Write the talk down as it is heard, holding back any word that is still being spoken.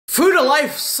Food of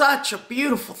life, such a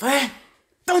beautiful thing.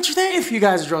 Don't you think? If you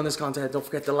guys are enjoying this content, don't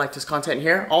forget to like this content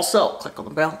here. Also, click on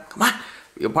the bell. Come on,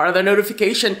 be a part of the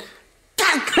notification.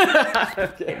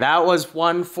 Okay. That was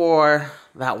one for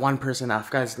that one person, I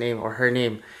forgot his name or her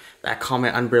name, that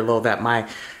comment under below that my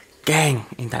gang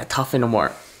ain't that tough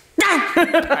anymore.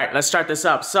 Alright, let's start this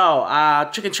up. So,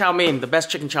 chicken chow mein, the best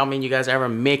chicken chow mein you guys ever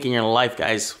make in your life,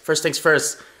 guys. First things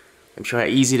first, I'm sure how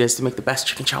easy it is to make the best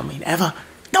chicken chow mein ever.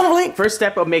 Don't blink! First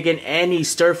step of making any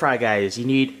stir fry, guys, you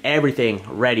need everything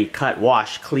ready, cut,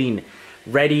 wash, clean,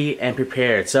 ready and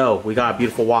prepared. So, we got a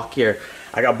beautiful wok here.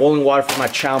 I got boiling water for my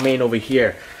chow mein over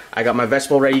here. I got my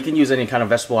vegetable ready. You can use any kind of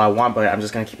vegetable I want, but I'm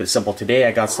just gonna keep it simple today.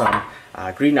 I got some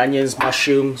green onions,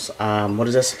 mushrooms, what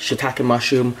is this? Shiitake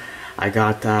mushroom. I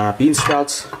got bean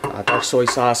sprouts, dark soy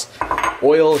sauce,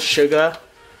 oil, sugar.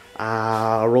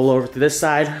 Roll over to this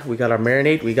side. We got our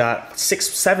marinade. We got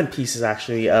 7 pieces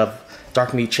actually of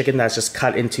dark meat chicken that's just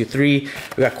cut into 3.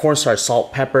 We got cornstarch,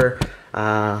 salt, pepper.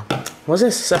 What's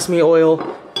this? Sesame oil,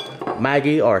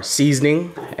 Maggi or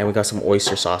seasoning, and we got some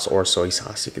oyster sauce or soy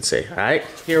sauce, you can say. All right,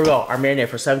 here we go. Our marinade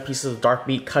for 7 pieces of dark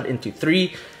meat cut into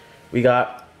 3. We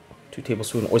got 2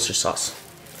 tablespoons oyster sauce.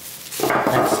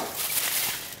 Next,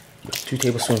 2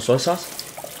 tablespoons soy sauce.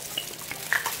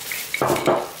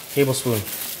 Tablespoon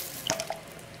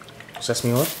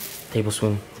sesame oil.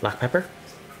 Tablespoon black pepper.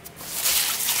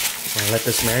 And let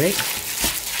this marinate.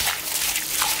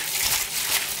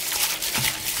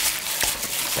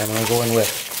 Then I'm gonna go in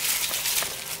with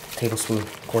tablespoon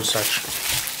cornstarch.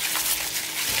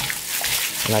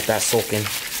 Let that soak in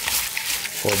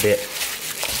for a bit.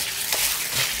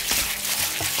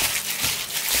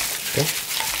 Okay,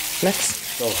 next.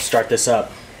 So start this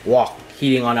up. Wok,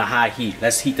 heating on a high heat.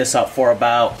 Let's heat this up for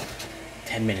about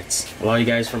 10 minutes. A lot of you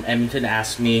guys from Edmonton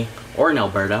asked me, or in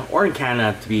Alberta, or in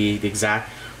Canada to be the exact,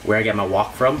 where I get my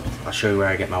wok from. I'll show you where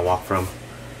I get my wok from.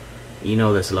 You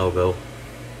know this logo.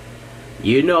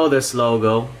 You know this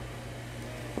logo.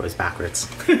 Oh, it's backwards.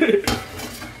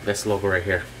 This logo right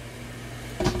here.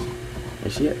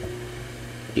 You see it?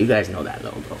 You guys know that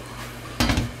logo.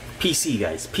 PC,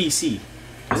 guys. PC.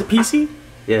 Is it PC?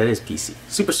 Yeah, it is PC.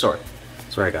 Superstore.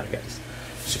 That's where I got it, guys.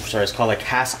 Superstore is called like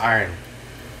cast iron.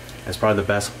 It's probably the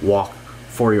best wok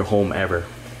for your home ever.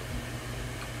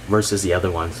 Versus the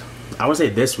other ones. I would say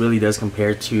this really does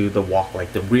compare to the wok,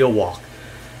 like the real wok.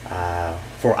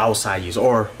 For outside use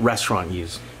or restaurant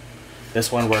use.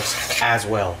 This one works as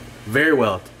well. Very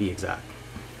well to be exact.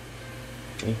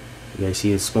 Okay, you guys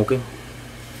see it smoking?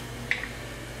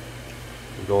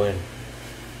 We go in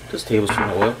just a tablespoon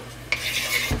of oil.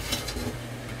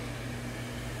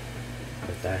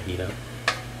 Let that heat up.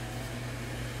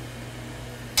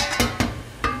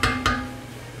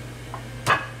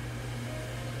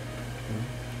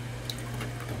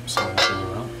 Dump some of that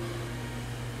oil out.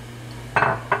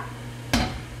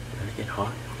 Let it get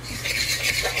hot.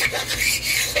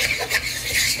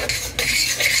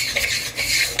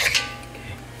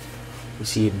 You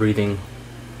see it breathing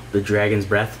the dragon's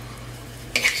breath.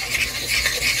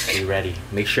 Be ready.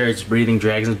 Make sure it's breathing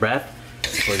dragon's breath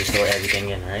before you throw everything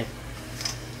in, right?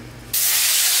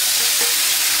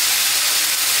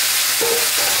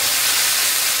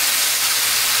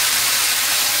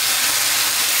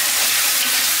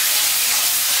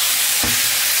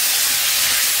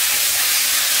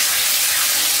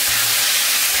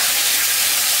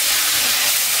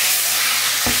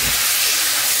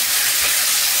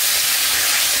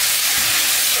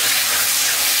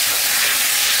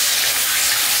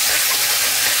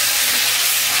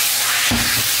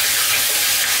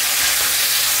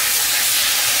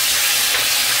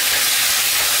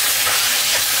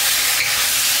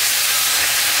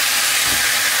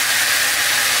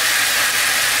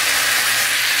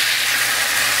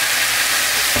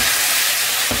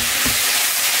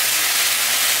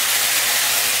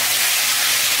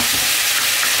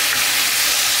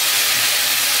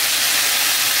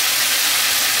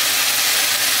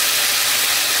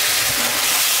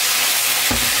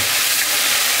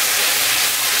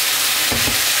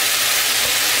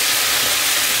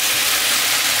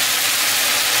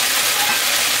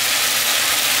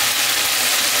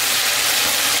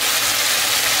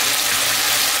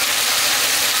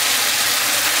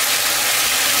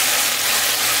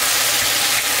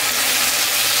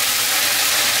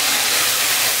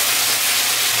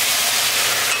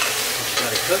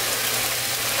 Cook.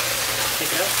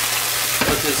 Take it out.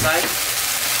 Go to the side.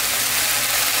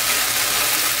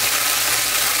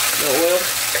 The oil.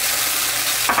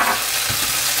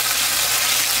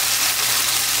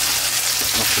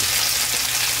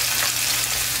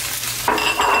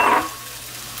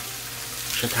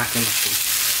 Shiitake mushroom.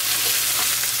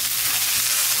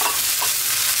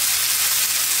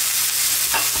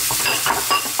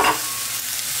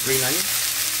 green onion.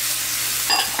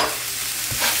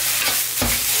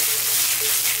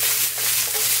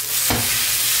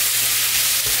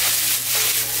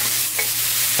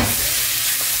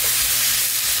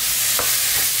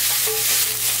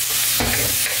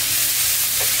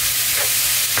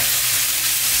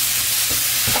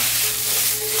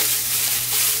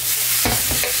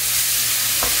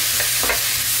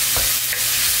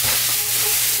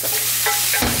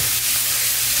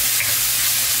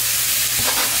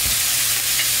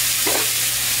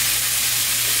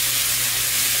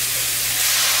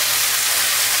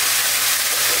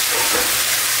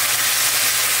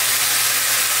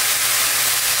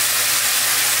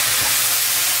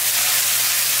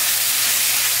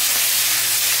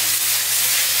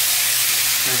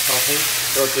 Nice saute.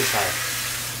 Throw it to the side.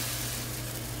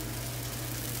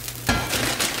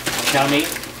 Chow mein,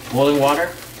 boiling water,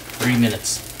 3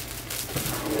 minutes.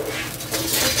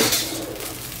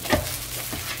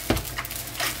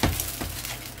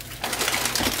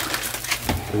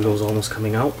 Noodles almost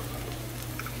coming out.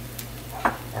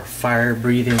 Our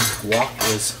fire-breathing wok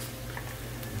is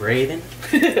breathing.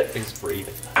 It's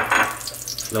breathing.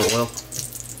 Little oil.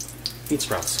 Bean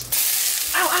sprouts.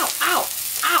 Ow, ow, ow,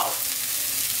 ow!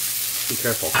 Be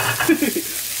careful.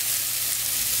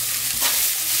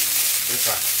 Good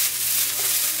try.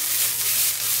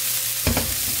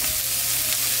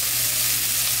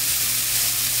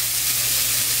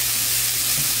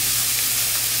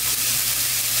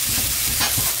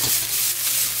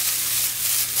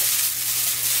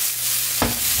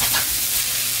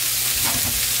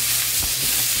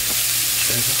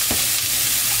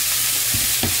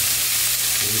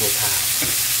 Noodle time.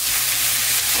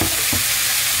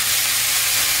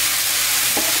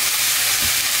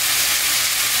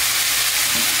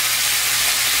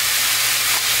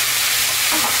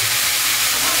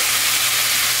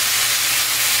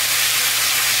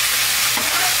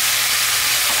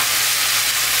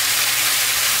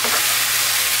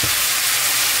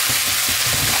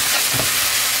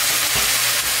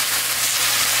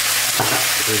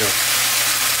 Here we go.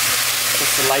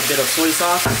 Just a light bit of soy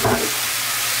sauce,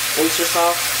 oyster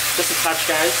sauce, just a touch,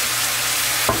 guys.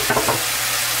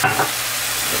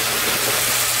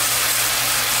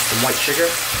 Some white sugar.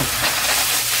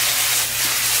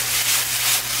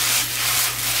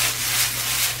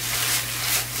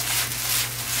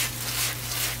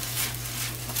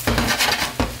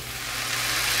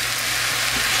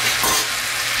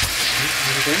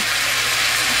 Okay.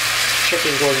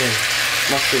 Chicken going in,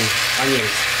 mushroom,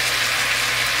 onions.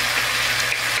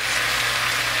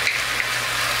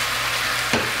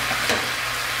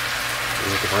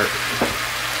 Look apart.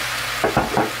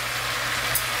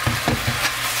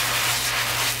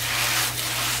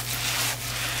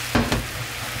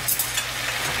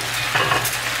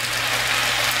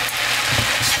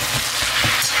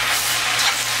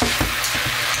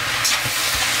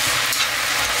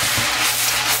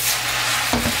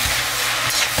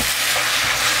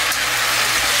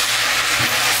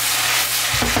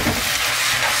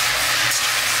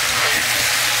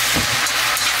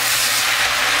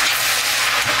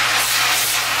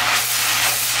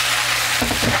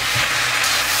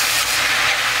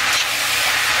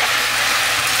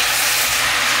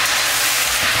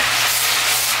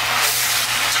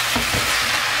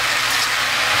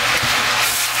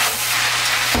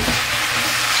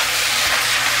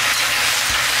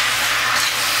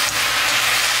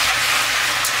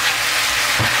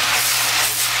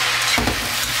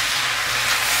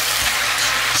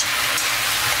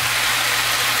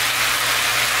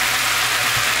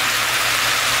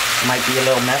 Might be a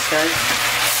little mess, guys.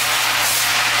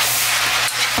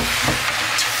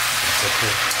 It's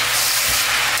okay.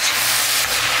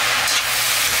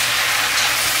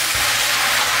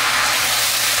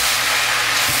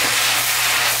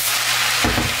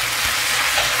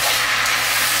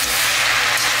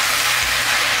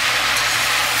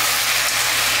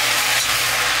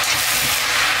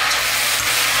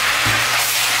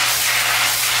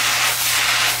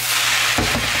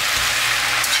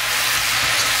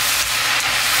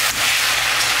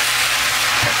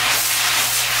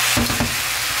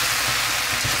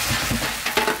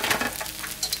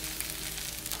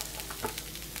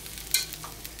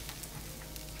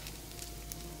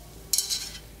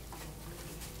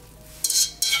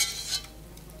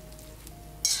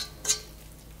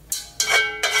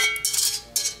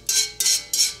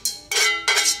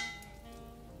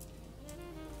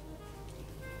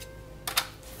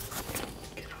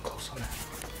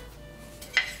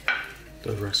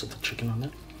 The rest of the chicken on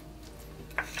it,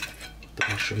 the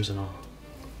mushrooms and all.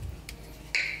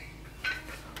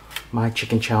 My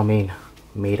chicken chow mein,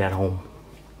 made at home.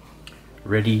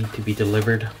 ready to be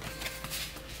delivered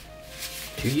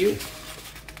to you.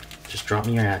 Just drop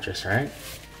me your address, all right?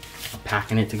 I'm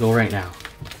packing it to go right now.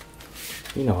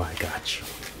 You know I got you.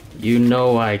 You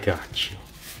know I got you.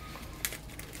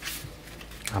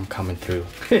 I'm coming through.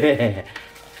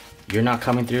 You're not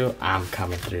coming through, I'm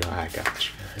coming through. I got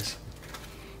you guys.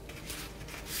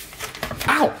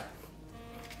 Ow!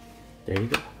 There you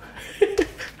go.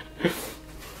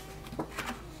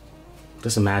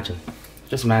 Just imagine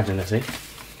this, eh?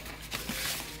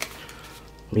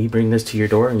 Me bring this to your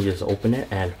door and you just open it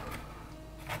and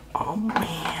oh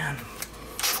man.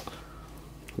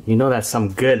 You know that's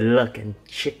some good looking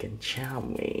chicken chow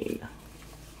mein.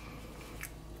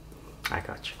 I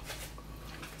got you.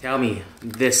 Tell me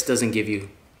this doesn't give you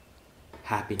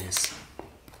happiness.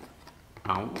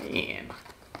 Oh man.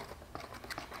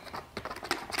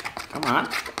 Come on.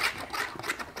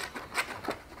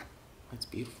 That's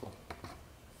beautiful.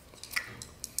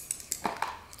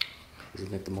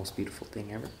 Isn't it the most beautiful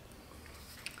thing ever?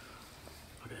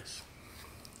 Look at this.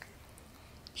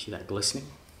 See that glistening?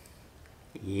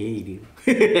 Yeah, you do.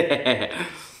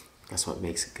 That's what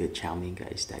makes a good chow mein,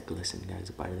 guys. That glisten, guys.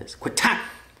 A bite of this. Quick time!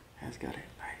 That's got it.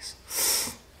 Nice.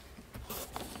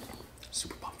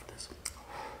 Super pumped for this.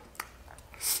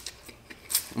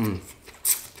 Mmm.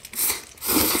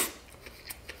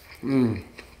 Mmm.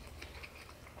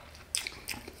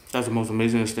 That's the most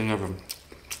amazingest thing ever.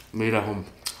 Made at home.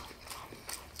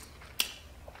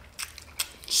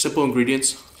 Simple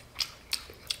ingredients.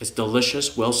 It's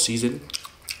delicious, well seasoned.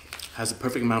 Has the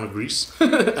perfect amount of grease.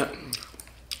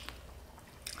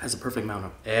 Has a perfect amount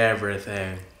of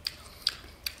everything.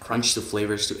 Crunch the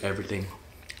flavors to everything.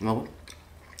 You know what?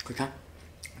 Quick time.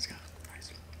 Let's go.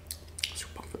 Nice.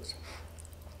 Super pumped for this.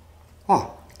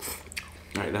 Oh.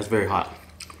 Alright, that's very hot.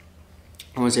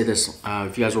 I want to say this.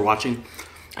 If you guys were watching,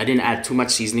 I didn't add too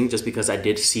much seasoning just because I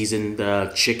did season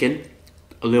the chicken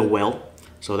a little well.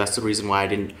 So that's the reason why I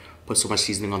didn't put so much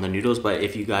seasoning on the noodles. But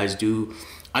if you guys do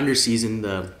under season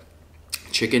the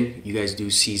chicken, you guys do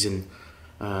season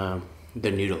the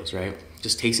noodles, right?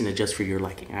 Just taste and adjust for your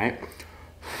liking, all right?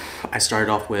 I started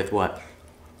off with what?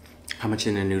 How much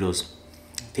in the noodles?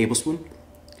 Tablespoon?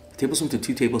 A tablespoon to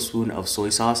 2 tablespoons of soy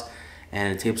sauce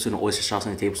and a tablespoon of oyster sauce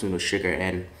and a tablespoon of sugar,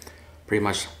 and pretty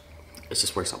much it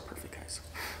just works out perfect, guys.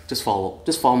 Just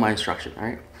follow my instruction, all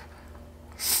right?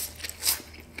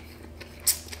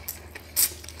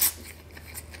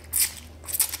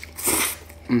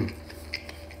 Mm.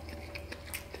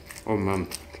 Oh man.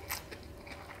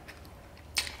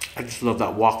 I just love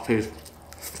that wok taste.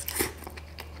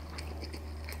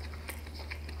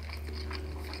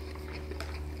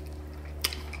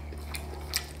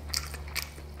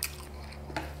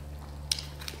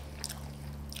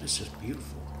 It's just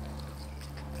beautiful.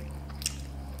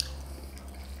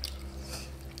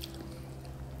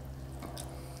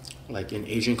 Like in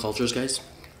Asian cultures, guys,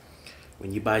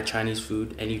 when you buy Chinese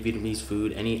food, any Vietnamese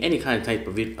food, any kind of type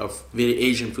of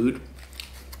Asian food,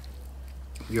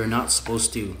 you're not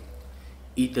supposed to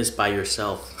eat this by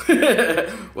yourself.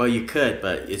 Well, you could,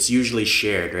 but it's usually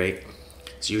shared, right?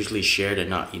 It's usually shared and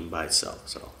not eaten by itself.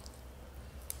 So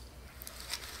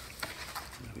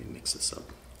let me mix this up.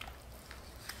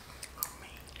 Oh, man.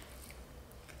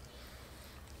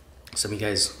 Some of you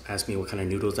guys ask me what kind of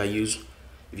noodles I use.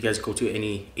 If you guys go to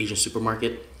any Asian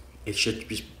supermarket, it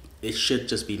should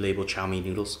just be labeled chow mein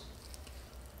noodles.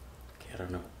 Okay, I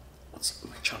don't know. What's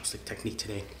my chopstick technique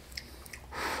today?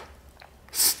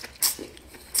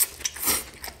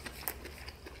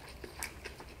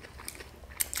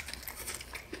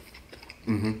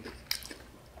 Mm-hmm.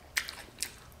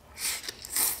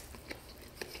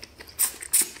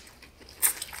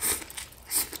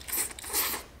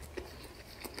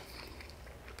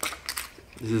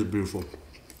 This is beautiful.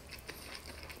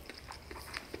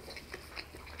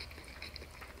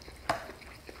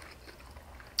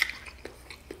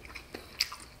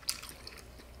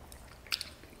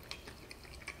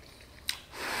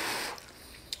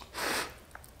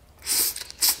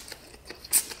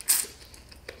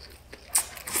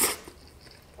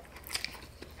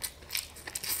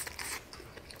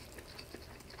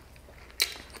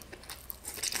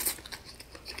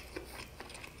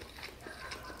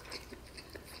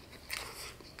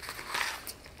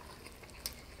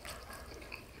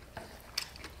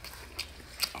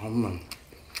 Oh man.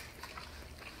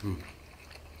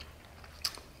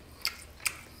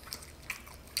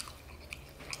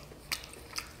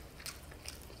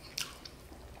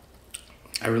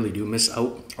 I really do miss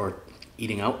out or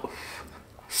eating out.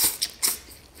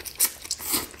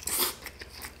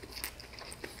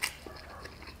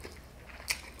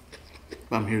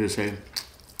 But I'm here to say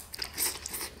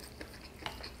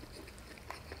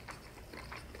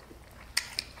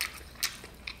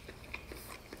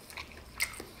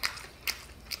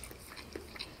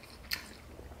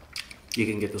you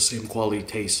can get the same quality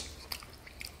taste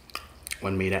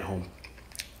when made at home.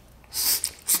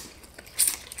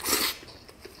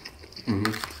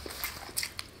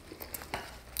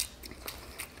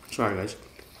 Sorry guys,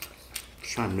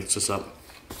 just trying to mix this up.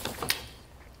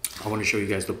 I want to show you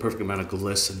guys the perfect amount of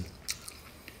glisten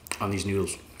on these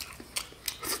noodles,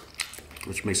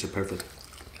 which makes it perfect.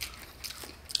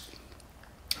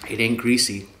 It ain't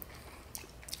greasy,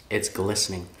 it's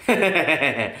glistening. Look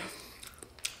at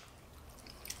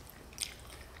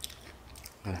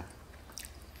that.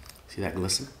 See that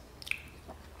glisten?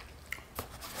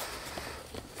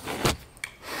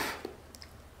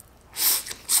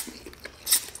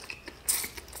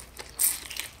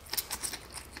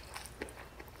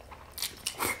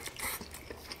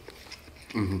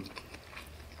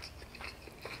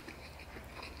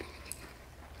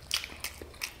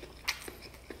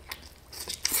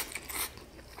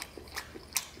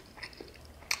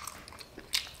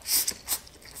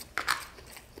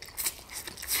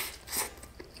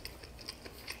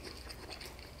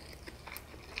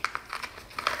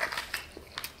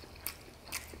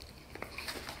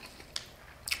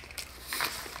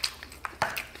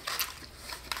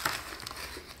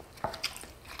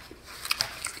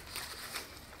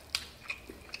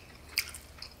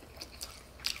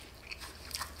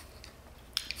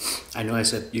 I know I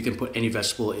said you can put any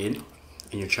vegetable in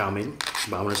your chow mein,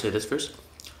 but I want to say this first.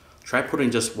 Try putting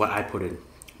just what I put in.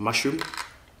 Mushroom,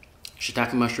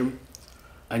 shiitake mushroom,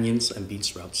 onions and bean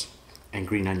sprouts, and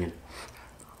green onion.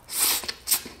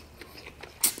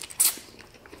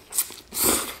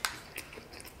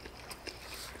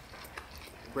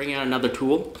 Bringing out another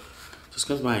tool, just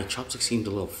because my chopstick seemed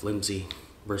a little flimsy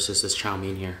versus this chow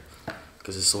mein here,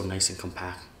 because it's so nice and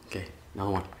compact. Okay,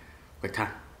 another one. Quick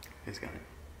time. You guys got it.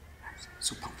 I'm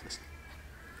so pumped for this.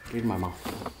 Get it in my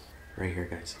mouth. Right here,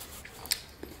 guys.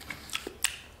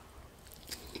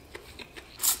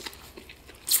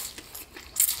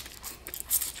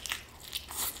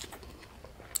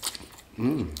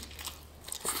 Mmm.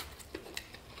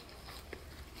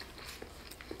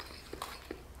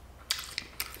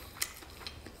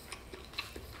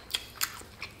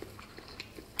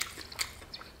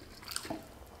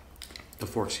 The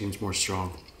fork seems more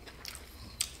strong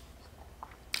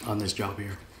on this job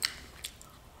here.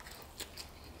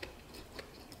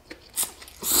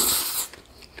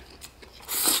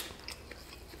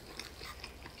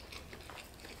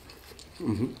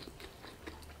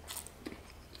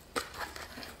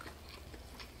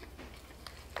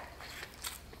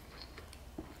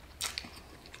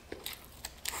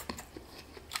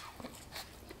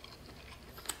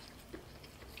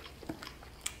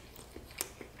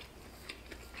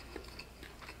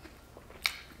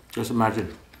 Just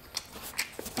imagine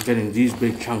getting these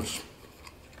big chunks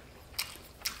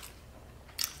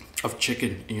of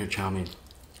chicken in your chow mein.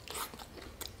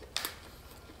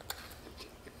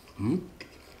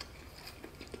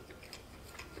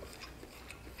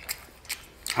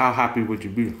 How happy would you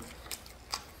be?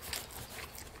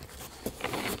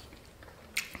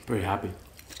 Very happy.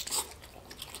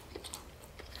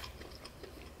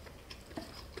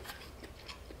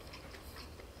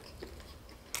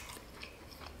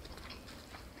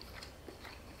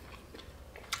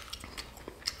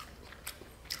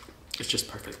 It's just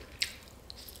perfect.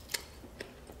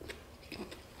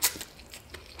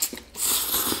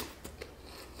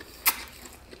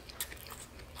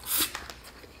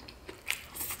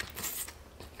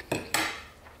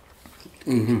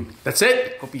 That's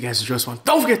it. Hope you guys enjoyed this one.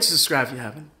 Don't forget to subscribe if you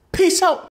haven't. Peace out.